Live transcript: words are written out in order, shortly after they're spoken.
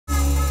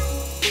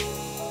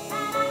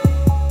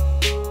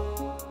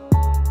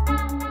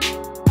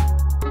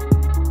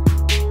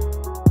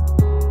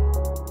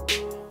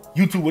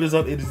YouTube, what is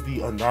up? It is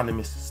the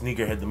anonymous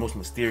sneakerhead, the most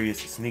mysterious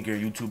sneaker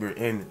YouTuber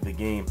in the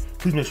game.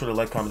 Please make sure to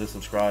like, comment, and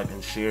subscribe,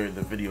 and share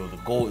the video. The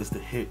goal is to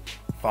hit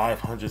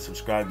 500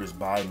 subscribers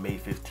by May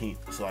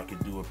 15th, so I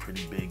could do a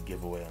pretty big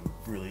giveaway. I'm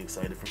really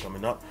excited for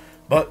coming up,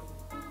 but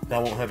that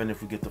won't happen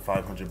if we get to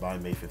 500 by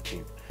May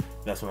 15th.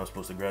 That's when I'm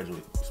supposed to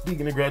graduate.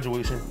 Speaking of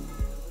graduation,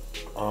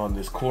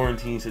 this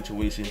quarantine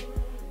situation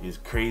is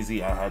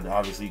crazy.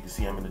 Obviously, you can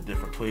see I'm in a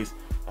different place.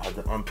 I had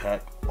to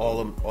unpack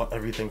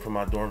everything from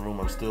my dorm room.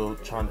 I'm still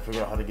trying to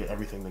figure out how to get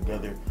everything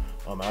together.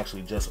 I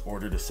actually just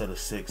ordered a set of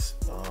 6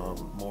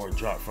 more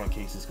drop front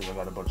cases because I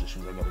got a bunch of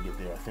shoes I got to get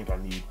there. I think I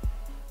need,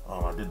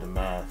 I did the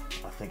math,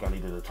 I think I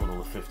needed a total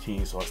of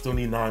 15, so I still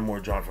need 9 more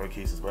drop front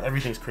cases. But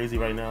everything's crazy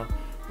right now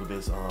with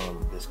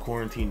this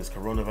quarantine, this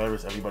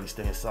coronavirus. Everybody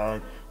stay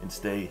inside and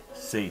stay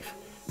safe.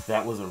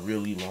 That was a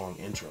really long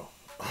intro.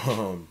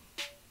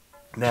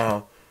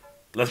 Now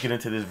let's get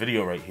into this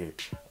video right here.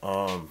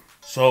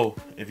 So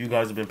if you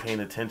guys have been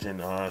paying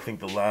attention, I think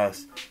the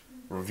last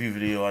review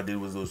video I did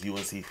was those UNC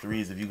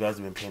 3s. If you guys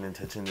have been paying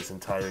attention this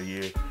entire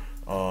year,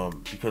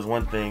 because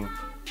one thing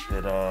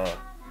that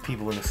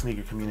people in the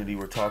sneaker community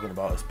were talking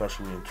about,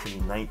 especially in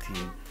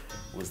 2019,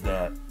 was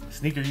that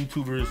sneaker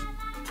YouTubers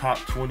top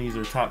 20s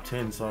or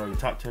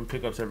top 10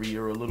 pickups every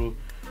year are a little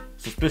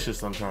suspicious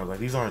sometimes. Like,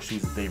 these aren't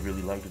shoes that they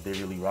really like, that they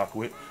really rock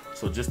with.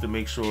 So just to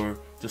make sure,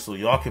 just so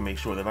y'all can make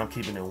sure that I'm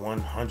keeping it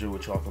 100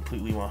 with y'all,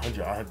 completely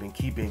 100, I have been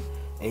keeping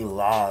a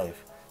live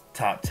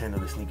top 10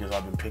 of the sneakers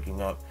I've been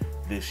picking up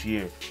this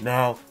year.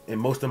 Now, in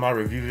most of my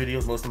review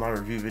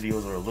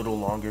videos are a little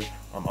longer.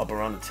 I'm up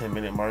around the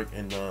 10-minute mark,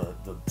 and the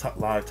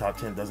live top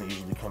 10 doesn't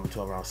usually come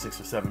until around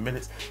 6 or 7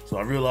 minutes. So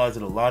I realize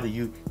that a lot of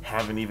you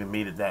haven't even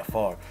made it that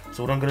far.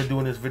 So what I'm gonna do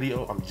in this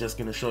video, I'm just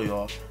gonna show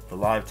y'all the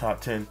live top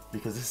 10,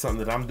 because this is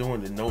something that I'm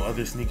doing that no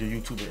other sneaker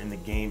YouTuber in the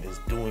game is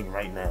doing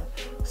right now.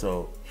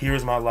 So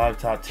here's my live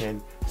top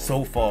 10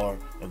 so far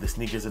of the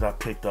sneakers that I've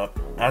picked up.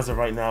 As of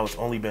right now, it's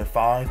only been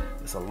 5.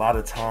 It's a lot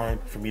of time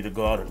for me to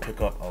go out and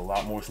pick up a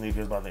lot more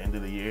sneakers by the end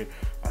of the year.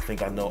 I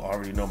think I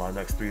already know my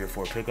next 3 or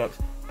 4 pickups,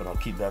 but I'll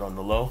keep that on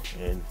the low.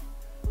 And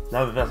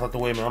now that that's out the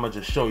way, man, I'm gonna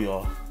just show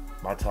y'all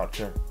my top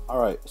 10.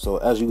 Alright, so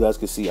as you guys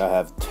can see, I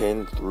have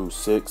 10 through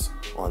 6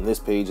 on this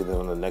page, and then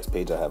on the next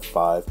page I have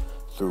 5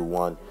 through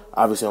 1.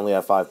 Obviously I only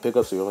have 5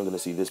 pickups, so you're only going to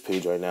see this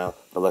page right now,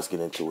 but let's get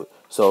into it.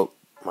 So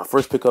my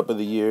first pickup of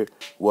the year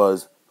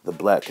was the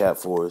Black Cat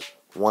 4s,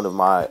 one of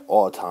my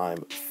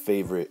all-time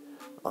favorite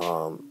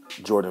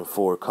Jordan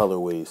 4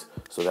 colorways.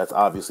 So that's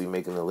obviously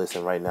making the list,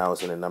 and right now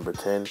it's in at number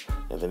 10,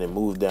 and then it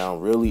moved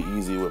down really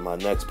easy with my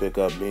next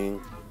pickup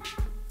being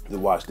the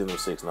Wash Denim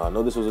 6. Now I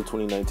know this was a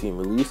 2019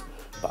 release,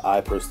 but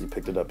I personally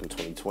picked it up in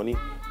 2020.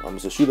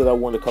 It's a shoe that I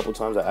worn a couple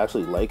times. I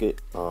actually like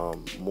it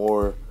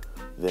more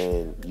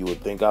than you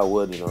would think I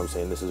would. You know what I'm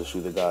saying? This is a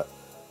shoe that got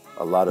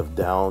a lot of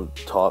down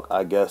talk,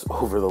 I guess,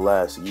 over the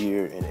last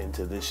year and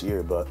into this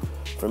year, but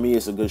for me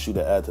it's a good shoe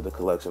to add to the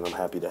collection. I'm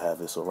happy to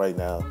have it. So right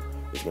now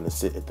it's going to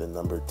sit at the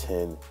number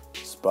 10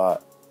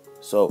 spot.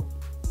 So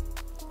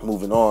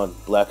moving on,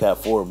 Black Cat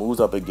 4 moves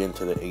up again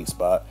to the 8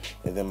 spot,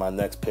 and then my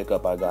next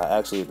pickup I got,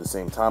 actually at the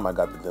same time I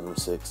got the Denim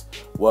 6,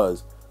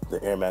 was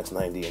the Air Max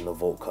 90 in the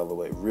Volt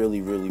colorway.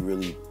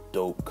 Really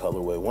dope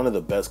colorway. One of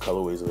the best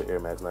colorways of the Air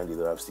Max 90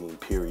 that I've seen,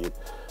 period.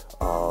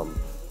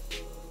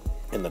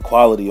 And the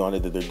quality on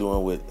it that they're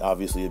doing, with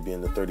obviously it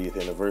being the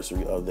 30th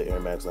anniversary of the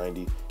Air Max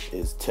 90,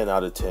 is 10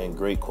 out of 10.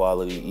 Great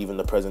quality. Even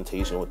the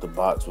presentation with the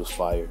box was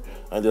fire.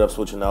 I ended up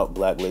switching out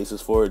black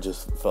laces for it.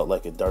 Just felt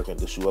like it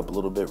darkened the shoe up a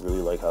little bit. Really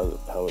like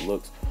how it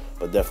looks.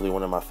 But definitely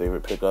one of my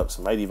favorite pickups.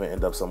 Might even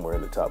end up somewhere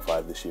in the top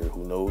 5 this year.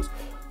 Who knows?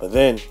 But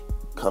then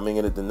coming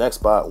in at the next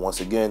spot, once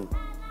again,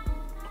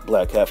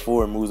 Black Cat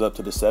 4 moves up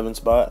to the 7th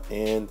spot,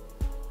 and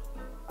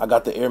I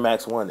got the Air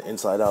Max 1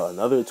 Inside Out,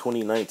 another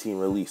 2019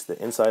 release.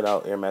 The Inside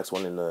Out Air Max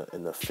 1 in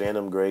the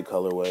Phantom Gray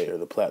colorway, or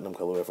the Platinum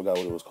colorway. I forgot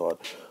what it was called.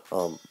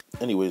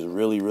 Anyways,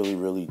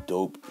 really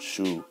dope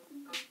shoe.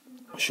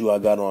 Shoe I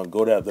got on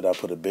GoDaddy that I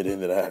put a bid in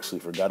that I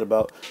actually forgot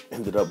about.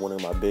 Ended up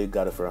winning my bid.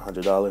 Got it for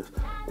 $100.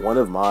 One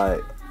of my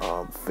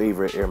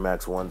favorite Air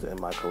Max 1s in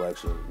my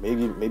collection.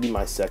 Maybe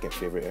my second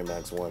favorite Air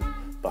Max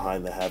 1,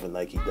 behind the Have a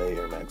Nike Day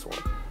Air Max 1.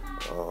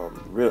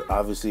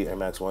 Obviously Air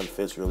Max 1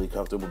 fits really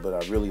comfortable, but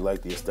I really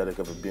like the aesthetic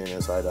of it being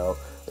inside out,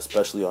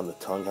 especially on the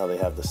tongue, how they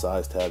have the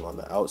size tag on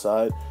the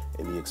outside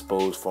and the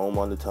exposed foam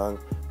on the tongue.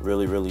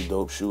 Really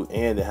dope shoe,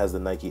 and it has the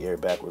Nike Air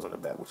backwards on the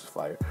back, which is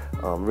fire.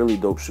 Really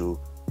dope shoe,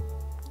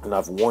 and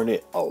I've worn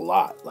it a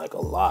lot,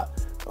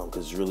 because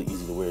it's really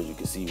easy to wear, as you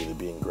can see with it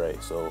being gray.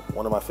 So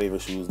one of my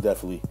favorite shoes,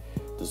 definitely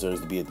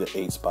deserves to be at the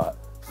 8th spot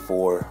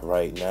for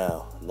right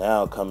now.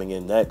 Now coming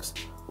in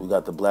next, we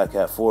got the Black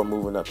Cat 4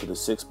 moving up to the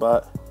 6th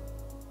spot.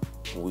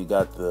 We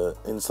got the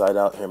Inside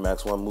Out Air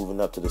Max 1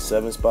 moving up to the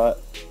 7th spot,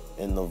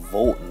 and the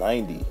Volt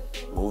 90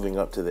 moving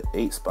up to the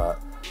 8th spot.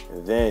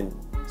 And then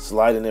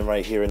sliding in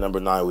right here at number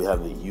 9, we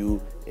have the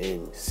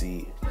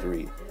UNC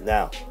 3.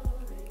 Now,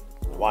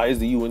 why is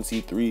the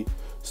UNC 3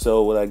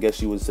 so, what I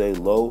guess you would say,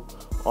 low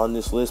on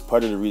this list?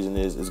 Part of the reason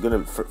is it's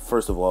going to,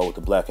 first of all, with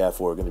the Black Cat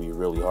 4, going to be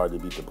really hard to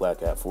beat the Black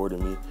Cat 4 to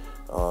me.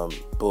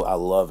 But I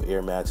love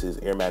Air Maxes.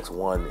 Air Max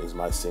 1 is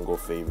my single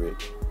favorite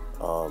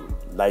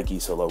Nike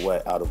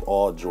silhouette out of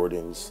all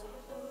Jordans,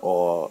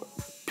 all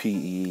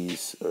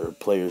PEs or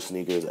player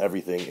sneakers,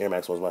 everything. Air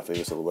Max 1 is my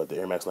favorite silhouette. The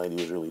Air Max 90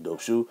 was a really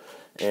dope shoe.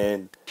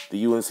 And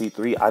the UNC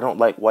 3, I don't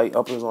like white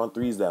uppers on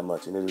 3s that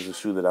much, and it is a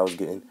shoe that I was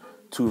getting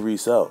to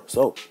resell.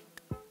 So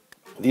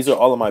these are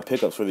all of my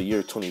pickups for the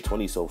year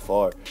 2020 so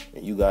far,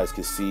 and you guys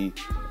can see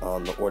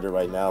the order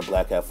right now.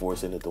 Black Hat 4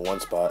 sitting at the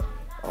 1 spot,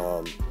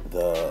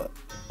 the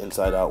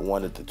Inside Out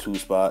 1 at the 2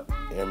 spot,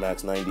 Air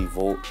Max 90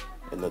 Volt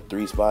in the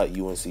 3 spot,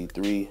 UNC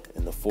 3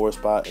 in the 4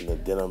 spot, and the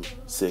Denim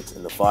 6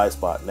 in the 5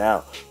 spot.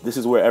 Now, this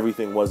is where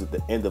everything was at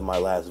the end of my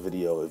last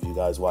video. If you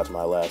guys watched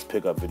my last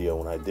pickup video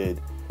when I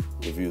did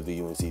review the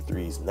UNC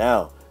 3s.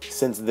 Now,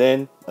 since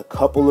then, a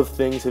couple of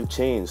things have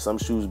changed. Some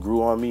shoes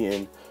grew on me,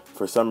 and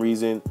for some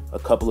reason, a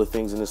couple of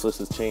things in this list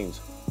has changed.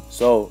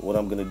 So what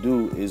I'm going to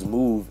do is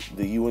move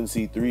the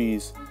UNC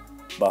 3s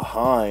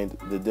behind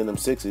the Denim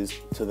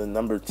 6s to the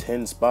number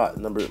 10 spot,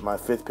 my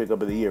 5th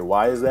pickup of the year.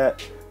 Why is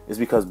that? It's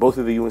because both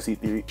of the UNC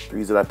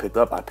 3s that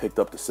I picked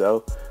up to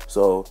sell.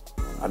 So,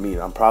 I mean,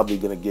 I'm probably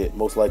going to get,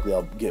 most likely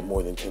I'll get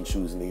more than 10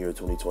 shoes in the year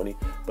 2020.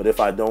 But if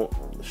I don't,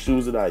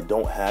 shoes that I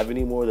don't have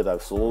anymore that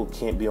I've sold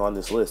can't be on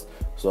this list.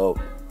 So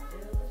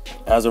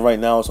as of right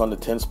now, it's on the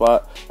 10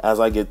 spot. As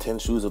I get 10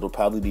 shoes, it'll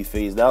probably be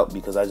phased out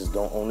because I just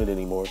don't own it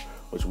anymore,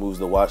 which moves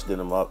the Wash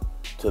Denim up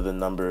to the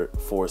number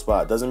 4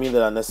 spot. Doesn't mean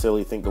that I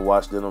necessarily think the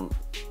Wash Denim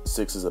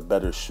 6 is a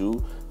better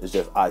shoe. It's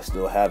just I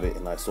still have it,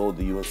 and I sold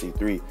the UNC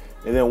 3.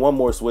 And then one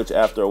more switch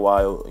after a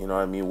while, you know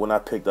what I mean? When I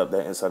picked up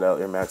that Inside Out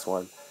Air Max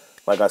 1,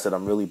 like I said,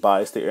 I'm really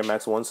biased to Air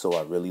Max 1, so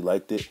I really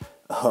liked it.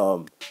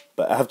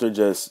 But after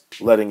just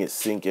letting it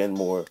sink in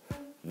more,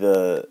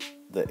 the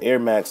Air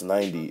Max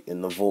 90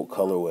 in the Volt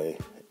colorway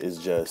is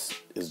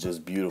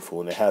just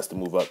beautiful, and it has to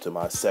move up to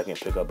my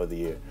 2nd pickup of the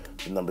year,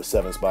 the number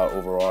 7 spot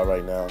overall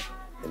right now,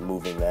 and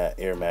moving that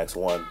Air Max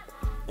 1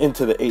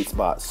 into the 8th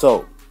spot.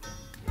 So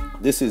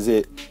this is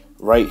it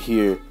right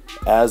here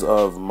as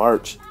of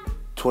March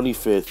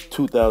 25th,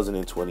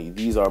 2020.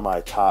 These are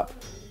my top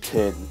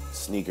 10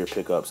 sneaker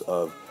pickups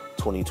of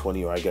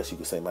 2020, or I guess you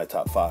could say my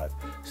top 5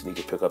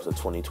 sneaker pickups of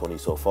 2020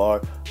 so far.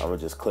 I'm gonna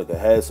just click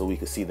ahead so we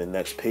can see the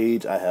next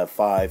page. I have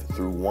 5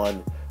 through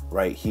 1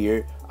 right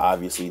here.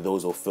 Obviously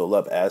those will fill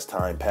up as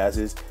time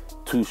passes.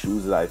 2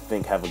 shoes that I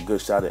think have a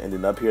good shot at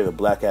ending up here. The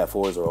Black Hat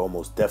 4s are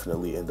almost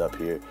definitely end up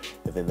here,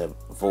 and then the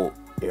Volt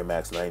Air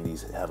Max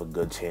 90s have a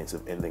good chance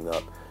of ending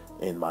up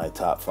in my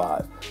top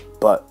 5.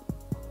 But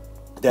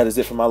that is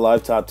it for my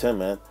live top 10,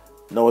 man.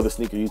 No other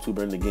sneaker YouTuber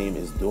in the game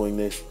is doing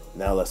this.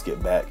 Now let's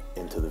get back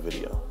into the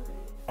video.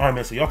 Alright,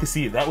 man, so y'all can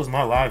see that was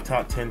my live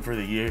top 10 for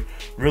the year.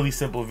 Really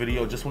simple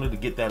video. Just wanted to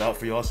get that out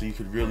for y'all so you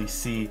could really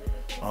see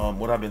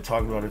what I've been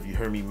talking about. If you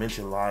heard me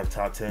mention live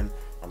top 10,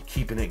 I'm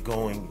keeping it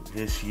going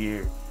this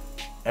year.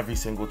 Every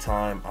single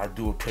time I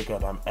do a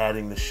pickup, I'm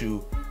adding the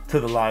shoe to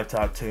the live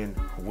top 10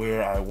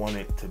 where I want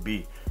it to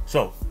be.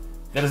 So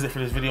that is it for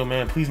this video,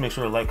 man. Please make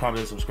sure to like, comment,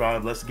 and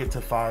subscribe. Let's get to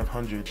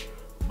 500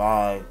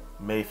 by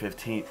May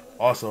 15th.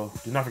 Also,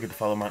 do not forget to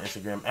follow my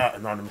Instagram at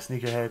Anonymous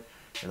Sneakerhead,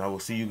 and I will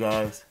see you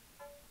guys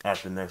at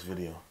the next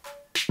video.